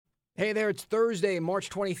Hey there, it's Thursday, March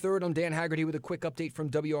 23rd. I'm Dan Haggerty with a quick update from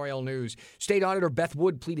WRAL News. State Auditor Beth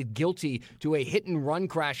Wood pleaded guilty to a hit-and-run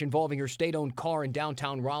crash involving her state-owned car in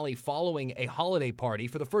downtown Raleigh following a holiday party.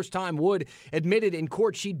 For the first time, Wood admitted in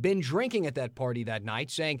court she'd been drinking at that party that night,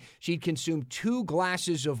 saying she'd consumed 2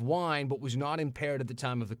 glasses of wine but was not impaired at the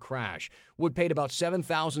time of the crash. Wood paid about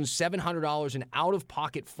 $7,700 in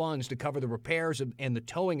out-of-pocket funds to cover the repairs and the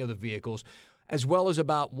towing of the vehicles, as well as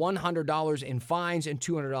about $100 in fines and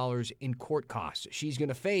 $200 in court costs. She's going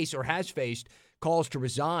to face, or has faced, calls to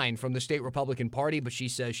resign from the state Republican Party, but she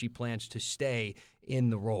says she plans to stay in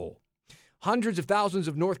the role. Hundreds of thousands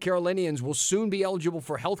of North Carolinians will soon be eligible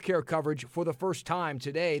for health care coverage for the first time.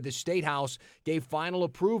 Today, the State House gave final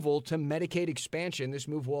approval to Medicaid expansion. This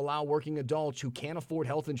move will allow working adults who can't afford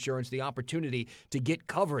health insurance the opportunity to get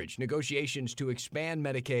coverage. Negotiations to expand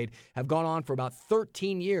Medicaid have gone on for about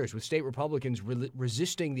 13 years, with state Republicans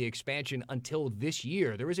resisting the expansion until this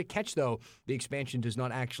year. There is a catch, though. The expansion does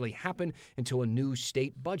not actually happen until a new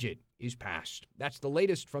state budget is passed. That's the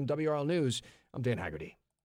latest from WRL News. I'm Dan Haggerty.